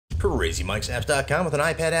CrazyMikesapps.com with an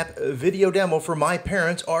iPad app video demo for My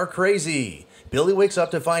Parents Are Crazy. Billy wakes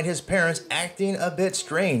up to find his parents acting a bit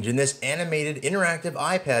strange in this animated interactive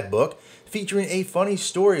iPad book featuring a funny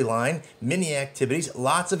storyline, mini activities,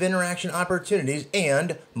 lots of interaction opportunities,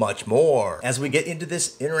 and much more. As we get into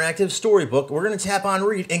this interactive storybook, we're going to tap on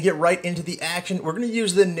read and get right into the action. We're going to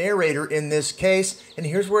use the narrator in this case, and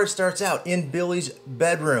here's where it starts out, in Billy's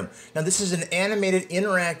bedroom. Now this is an animated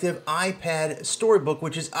interactive iPad storybook,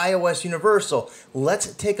 which is iOS universal.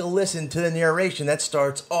 Let's take a listen to the narration that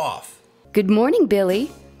starts off. Good morning, Billy.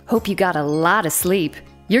 Hope you got a lot of sleep.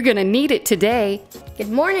 You're gonna need it today. Good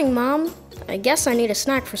morning, Mom. I guess I need a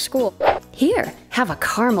snack for school. Here, have a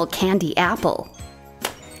caramel candy apple.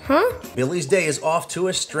 Huh? Billy's day is off to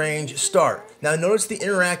a strange start. Now notice the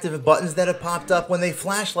interactive buttons that have popped up. When they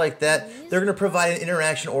flash like that, they're gonna provide an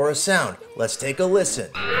interaction or a sound. Let's take a listen.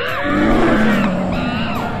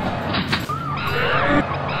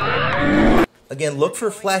 Again, look for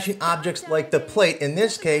flashing objects like the plate. In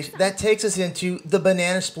this case, that takes us into the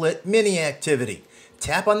banana split mini activity.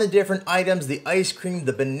 Tap on the different items, the ice cream,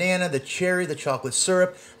 the banana, the cherry, the chocolate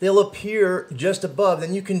syrup. They'll appear just above,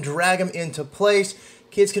 then you can drag them into place.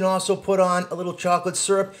 Kids can also put on a little chocolate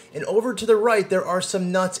syrup, and over to the right there are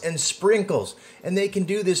some nuts and sprinkles, and they can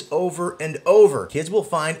do this over and over. Kids will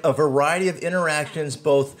find a variety of interactions,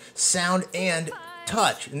 both sound and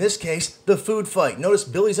touch. In this case, the food fight. Notice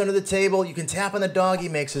Billy's under the table. You can tap on the dog, he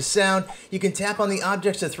makes a sound. You can tap on the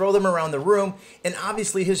objects to throw them around the room. And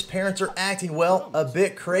obviously his parents are acting, well, a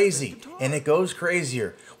bit crazy. And it goes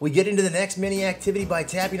crazier. We get into the next mini activity by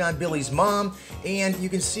tapping on Billy's mom. And you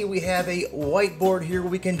can see we have a whiteboard here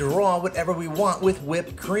where we can draw whatever we want with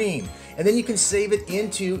whipped cream. And then you can save it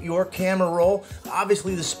into your camera roll.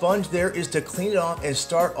 Obviously the sponge there is to clean it off and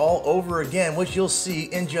start all over again, which you'll see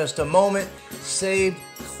in just a moment. Save,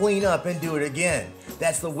 clean up, and do it again.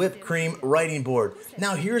 That's the whipped cream writing board.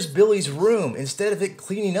 Now here's Billy's room. Instead of it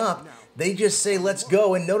cleaning up, they just say let's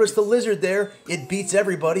go, and notice the lizard there. It beats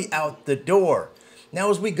everybody out the door. Now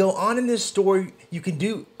as we go on in this story, you can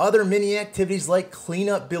do other mini activities like clean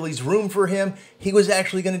up Billy's room for him. He was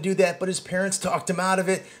actually going to do that, but his parents talked him out of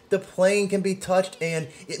it. The plane can be touched and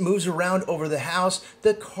it moves around over the house.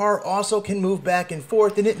 The car also can move back and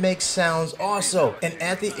forth and it makes sounds also. And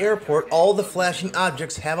at the airport, all the flashing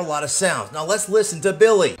objects have a lot of sounds. Now let's listen to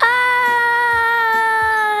Billy. Ah!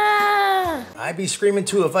 I'd be screaming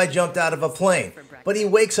too if I jumped out of a plane. But he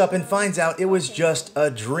wakes up and finds out it was just a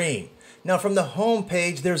dream. Now from the home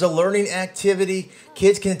page, there's a learning activity.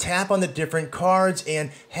 Kids can tap on the different cards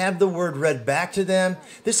and have the word read back to them.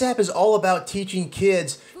 This app is all about teaching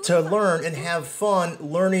kids to learn and have fun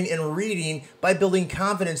learning and reading by building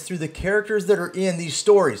confidence through the characters that are in these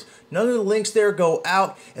stories. None of the links there go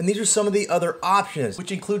out, and these are some of the other options,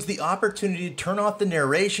 which includes the opportunity to turn off the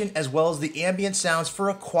narration as well as the ambient sounds for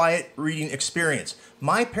a quiet reading experience.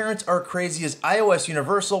 My Parents Are Crazy is iOS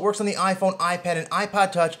universal, works on the iPhone, iPad, and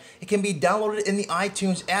iPod Touch. It can be downloaded in the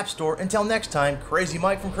iTunes App Store. Until next time, Crazy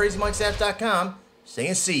Mike from CrazyMikesapps.com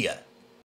saying see ya.